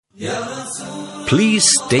Please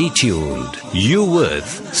stay tuned. You with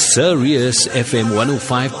Sirius FM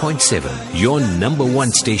 105.7, your number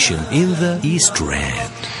one station in the East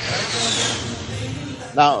Rand.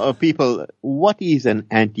 Now, people, what is an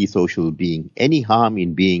antisocial being? Any harm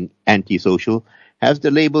in being antisocial? Has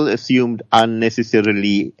the label assumed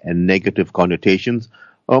unnecessarily negative connotations?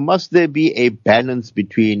 Or must there be a balance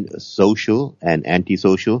between social and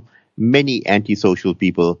antisocial? Many antisocial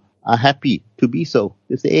people are happy to be so.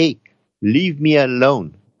 They say, hey, leave me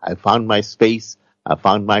alone. I found my space. I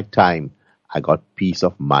found my time. I got peace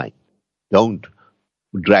of mind. Don't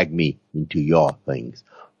drag me into your things.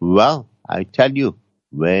 Well, I tell you,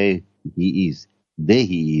 where he is, there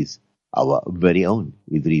he is, our very own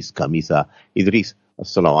Idries Khamissa. Idries,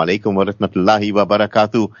 assalamu alaikum wa rahmatullahi wa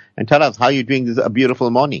barakatuh. And tell us how you're doing this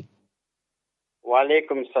beautiful morning. Wa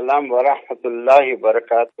alaikum salam wa rahmatullahi wa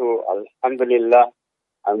barakatuh. Alhamdulillah.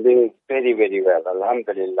 I'm doing very, very well.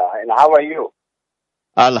 Alhamdulillah. And how are you?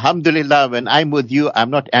 Alhamdulillah. When I'm with you,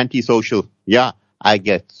 I'm not antisocial. Yeah, I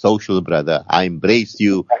get social, brother. I embrace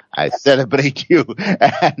you. I celebrate you.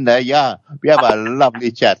 And yeah, we have a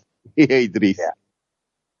lovely chat. Idries.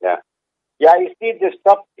 Yeah, you see, this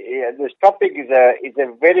topic is a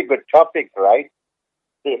very good topic, right?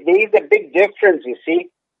 There is a big difference, you see.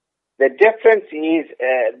 The difference is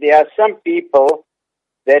there are some people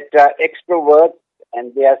that are extroverts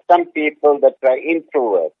and there are some people that are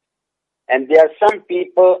introverts. And there are some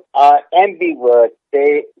people are ambiverts.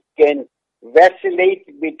 They can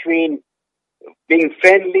vacillate between being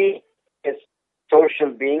friendly as social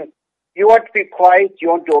being. You want to be quiet, you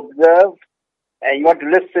want to observe, and you want to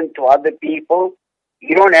listen to other people.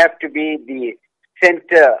 You don't have to be the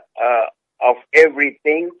center of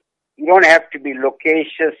everything. You don't have to be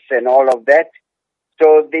loquacious and all of that.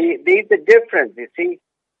 So there's a difference, you see.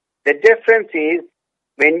 The difference is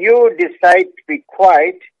when you decide to be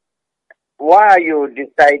quiet, why are you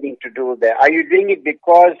deciding to do that? Are you doing it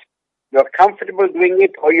because you're comfortable doing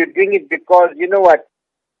it, or you're doing it because, you know what,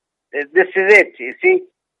 this is it, you see.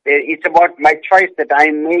 It's about my choice that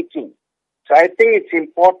I'm making. So I think it's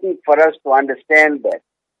important for us to understand that.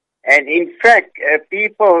 And in fact,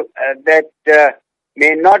 people that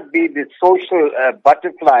may not be the social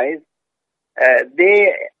butterflies,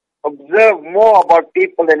 they observe more about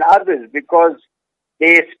people than others because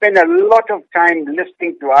they spend a lot of time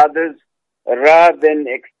listening to others rather than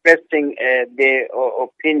expressing their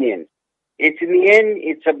opinion. It's in the end,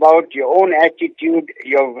 it's about your own attitude,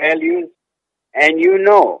 your values, and you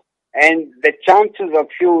know. And the chances of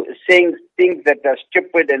you saying things that are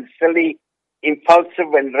stupid and silly,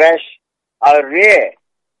 impulsive and rash are rare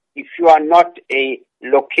if you are not a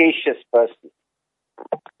loquacious person.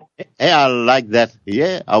 I like that.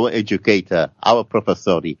 Yeah, our educator, our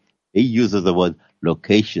professor, he uses the word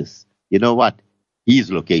loquacious. You know what?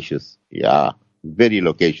 He's loquacious. Yeah, very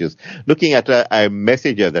loquacious. Looking at a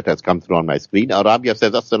messenger that has come through on my screen, Arabia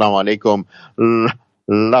says, Assalamu alaikum.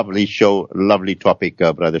 Lovely show, lovely topic,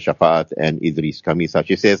 Brother Shafat and Idries Khamissa.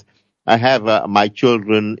 She says, I have my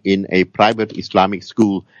children in a private Islamic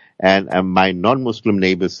school and my non-Muslim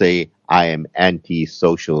neighbors say I am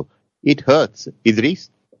anti-social. It hurts.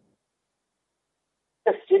 Idries?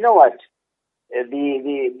 Yes, you know what?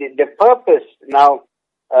 The purpose now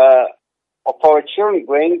of our children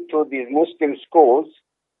going to these Muslim schools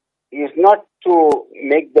is not to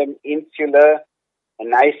make them insular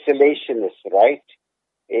and isolationist, right?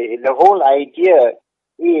 The whole idea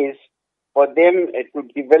is for them to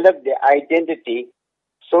develop their identity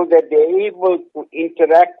so that they're able to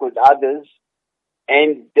interact with others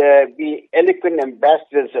and be eloquent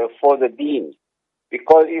ambassadors for the deen.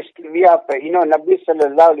 Because we are, Nabi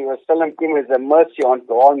sallallahu alayhi wa sallam came as a mercy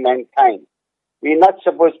unto all mankind. We're not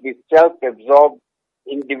supposed to be self-absorbed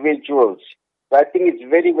individuals. So I think it's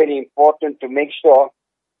very, very important to make sure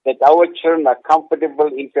that our children are comfortable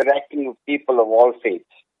interacting with people of all faiths.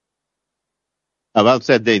 Well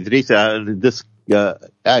said, Idris. This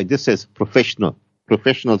says professional.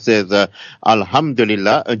 Professional says,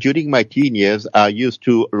 Alhamdulillah, during my teen years, I used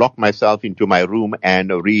to lock myself into my room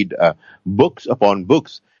and read books upon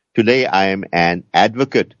books. Today, I am an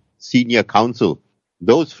advocate, senior counsel.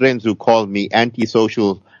 Those friends who call me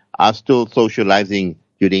antisocial are still socializing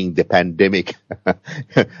during the pandemic.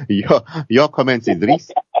 Your comments, Idris?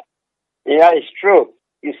 Yeah, it's true.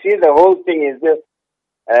 You see, the whole thing is this.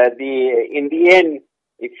 In the end,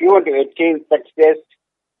 if you want to attain success,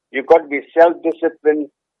 you've got to be self-disciplined.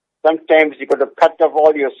 Sometimes you've got to cut off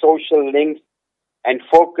all your social links and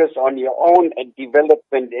focus on your own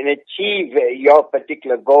development and achieve your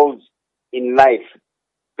particular goals in life.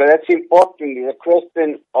 So that's important. It's a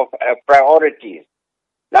question of priorities.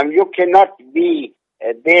 Now, you cannot be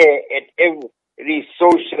there at every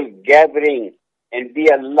social gathering and be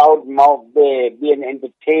a loudmouth there, be an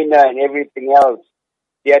entertainer and everything else.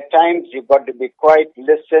 There are times you've got to be quiet,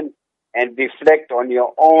 listen, and reflect on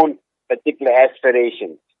your own particular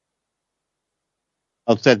aspirations.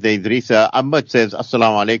 Said the Idris. Ahmed says,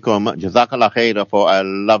 Assalamu alaikum. Jazakallah khair for a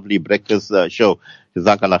lovely breakfast show.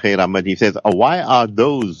 Jazakallah khair, Ahmed. He says, why are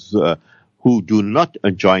those who do not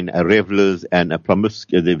join revelers and the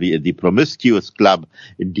promiscuous club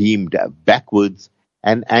deemed backwards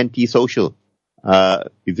and antisocial?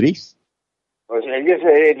 Idris? Just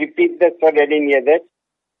repeat that, sorry, I didn't hear that.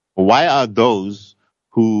 Why are those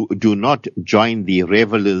who do not join the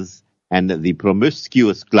revelers and the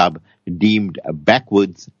promiscuous club deemed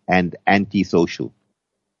backwards and antisocial?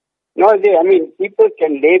 No, people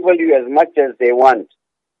can label you as much as they want,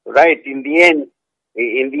 right? In the end,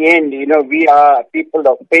 we are people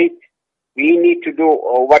of faith. We need to do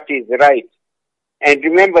what is right. And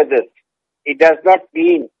remember this, it does not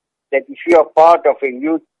mean that if you are part of a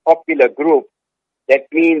youth popular group, that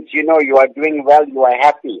means, you are doing well, you are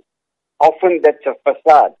happy. Often that's a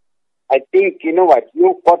facade. I think,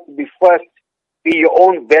 you've got to be your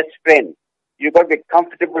own best friend. You've got to be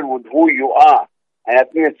comfortable with who you are. And I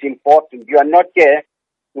think it's important. You are not here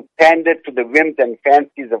to pander to the whims and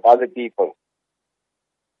fancies of other people.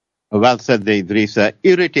 Well said, the Idris.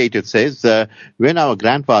 Irritated says, when our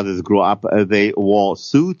grandfathers grew up, they wore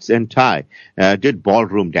suits and tie, did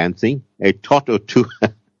ballroom dancing, a tot or two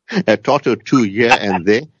here and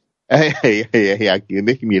there. You're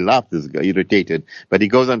making me laugh, this guy, irritated. But he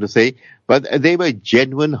goes on to say, but they were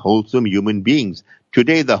genuine, wholesome human beings.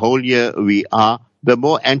 Today, the whole year we are, the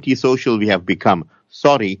more antisocial we have become.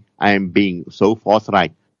 Sorry, I am being so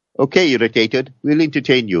forthright. Okay, irritated, we'll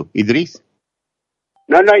entertain you. Idris?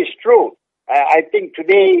 No, it's true. I think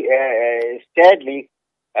today, sadly,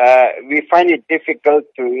 we find it difficult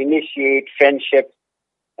to initiate friendships,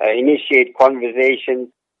 initiate conversations.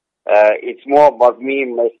 It's more about me,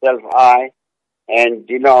 myself, I. And,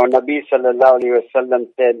 Nabi sallallahu alayhi wa sallam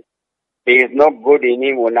said, there is no good in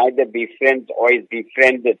him who neither befriends or is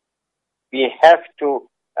befriended. We have to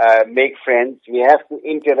make friends. We have to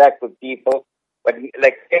interact with people. But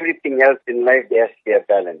like everything else in life, there has to be a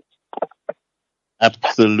balance.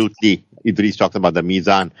 Absolutely. Idris talks about the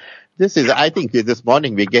Mizan. I think this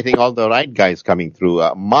morning we're getting all the right guys coming through.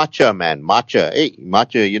 Marcha, man. Marcha. Hey,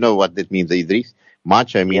 Marcha, you know what that means, Idris?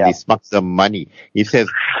 Marcha means he smucks some money. He says,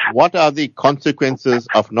 what are the consequences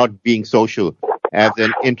of not being social? As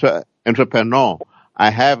an entrepreneur,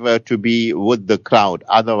 I have to be with the crowd.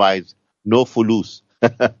 Otherwise, no fulus.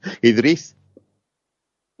 Idris?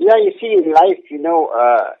 Yeah, you see, in life,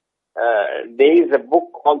 there is a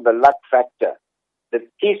book called The Luck Factor. The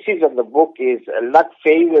thesis of the book is luck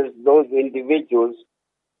favors those individuals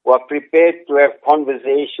who are prepared to have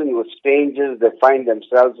conversation with strangers they find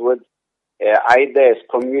themselves with, either as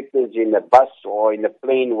commuters in a bus or in a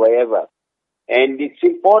plane, wherever. And it's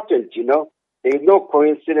important, there is no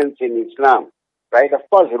coincidence in Islam, right? Of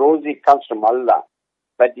course, Rosie comes from Allah,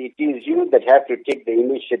 but it is you that have to take the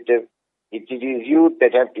initiative. It is you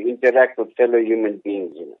that have to interact with fellow human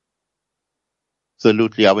beings,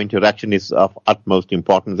 Absolutely, our interaction is of utmost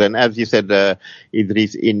importance. And as you said,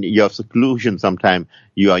 Idris, in your seclusion sometime,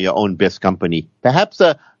 you are your own best company. Perhaps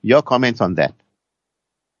your comments on that.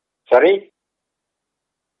 Sorry?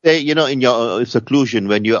 Say, in your seclusion,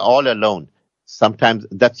 when you're all alone, sometimes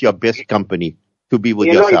that's your best company, to be with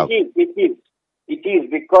yourself. It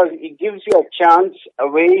is because it gives you a chance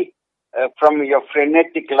away from your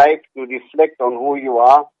frenetic life to reflect on who you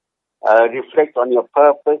are, reflect on your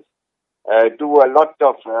purpose, do a lot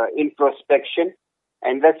of introspection,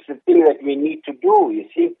 and that's the thing that we need to do, you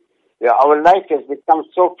see. Our life has become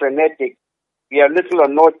so frenetic, we have little or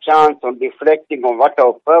no chance on reflecting on what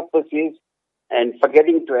our purpose is and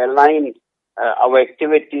forgetting to align our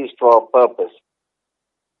activities to our purpose.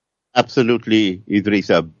 Absolutely,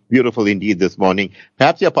 Idris. Beautiful indeed this morning.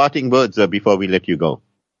 Perhaps your parting words before we let you go.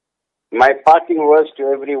 My parting words to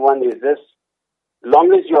everyone is this: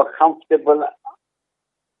 long as you are comfortable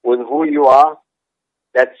with who you are,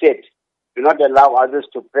 that's it. Do not allow others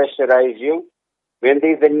to pressurize you. When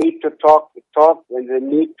there is a need to talk. When there is a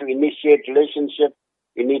need to initiate relationship,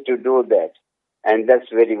 you need to do that. And that's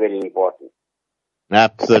very, very important.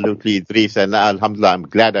 Absolutely, Idris. And alhamdulillah, I'm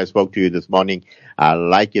glad I spoke to you this morning. I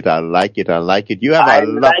like it. You have a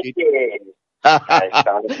lovely...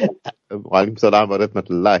 Walaikum salam wa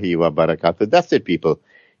rahmatullahi wa barakatuh. That's it, people.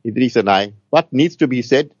 Idris and I, what needs to be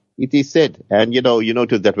said, it is said. And you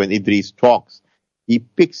notice that when Idris talks, he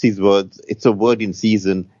picks his words. It's a word in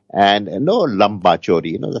season And no lamba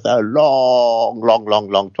chori, that's a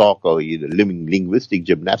long talk or linguistic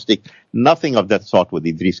gymnastic. Nothing of that sort with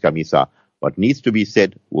Idries Khamissa. What needs to be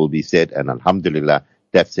said will be said, and alhamdulillah,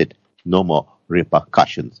 that's it. No more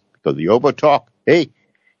repercussions. Because you over talk, hey,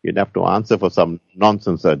 you'd have to answer for some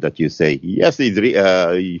nonsense that you say. Yes,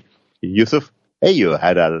 Yusuf, hey, you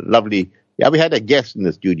had a lovely, we had a guest in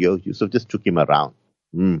the studio. Yusuf just took him around.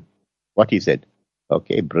 What he said.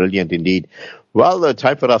 Okay, brilliant indeed. Well,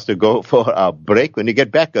 time for us to go for a break. When you get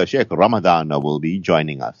back, Sheikh Ramadan will be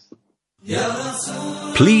joining us.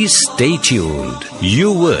 Please stay tuned.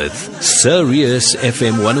 You with Sirius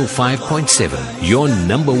FM 105.7, your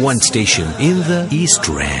number one station in the East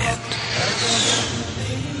Rand.